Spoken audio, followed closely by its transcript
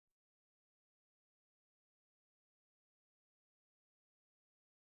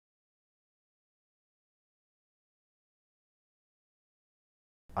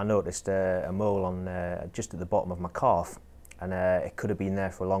I noticed a mole on just at the bottom of my calf, and it could have been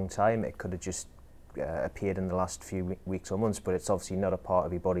there for a long time. It could have just appeared in the last few weeks or months, but it's obviously not a part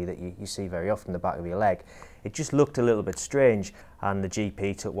of your body that you see very often, the back of your leg. It just looked a little bit strange, and the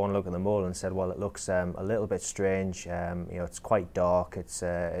GP took one look at the mole and said, well, it looks a little bit strange, you know, it's quite dark, it's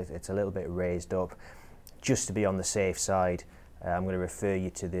a little bit raised up. Just to be on the safe side, I'm going to refer you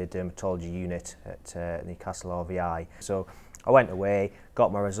to the dermatology unit at Newcastle RVI. So I went away,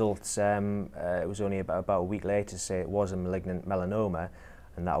 got my results. It was only about a week later to say it was a malignant melanoma,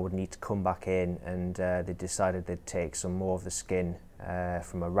 and that I would need to come back in, and they decided they'd take some more of the skin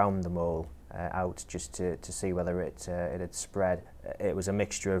from around the mole out just to see whether it had spread. It was a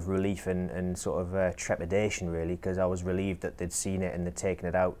mixture of relief and sort of trepidation, really, because I was relieved that they'd seen it and they'd taken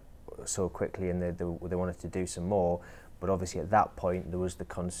it out so quickly, and they wanted to do some more. But obviously at that point there was the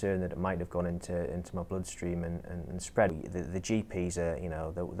concern that it might have gone into my bloodstream and spread. The GPs are, you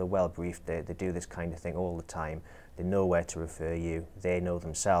know, they're well briefed. They do this kind of thing all the time. They know where to refer you. They know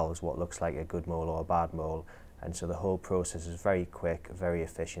themselves what looks like a good mole or a bad mole, and so the whole process is very quick, very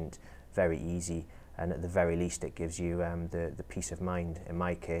efficient, very easy, and at the very least it gives you the peace of mind. In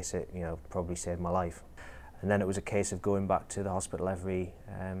my case, it, you know, probably saved my life. And then it was a case of going back to the hospital every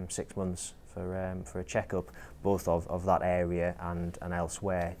 6 months for a checkup, both of that area and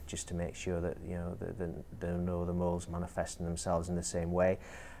elsewhere, just to make sure that, you know, there are no other moles manifesting themselves in the same way.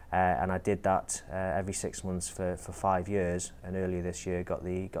 And I did that every 6 months for 5 years, and earlier this year got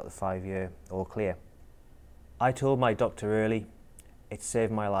the 5-year all clear. I told my doctor early, it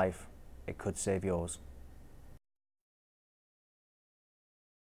saved my life, it could save yours.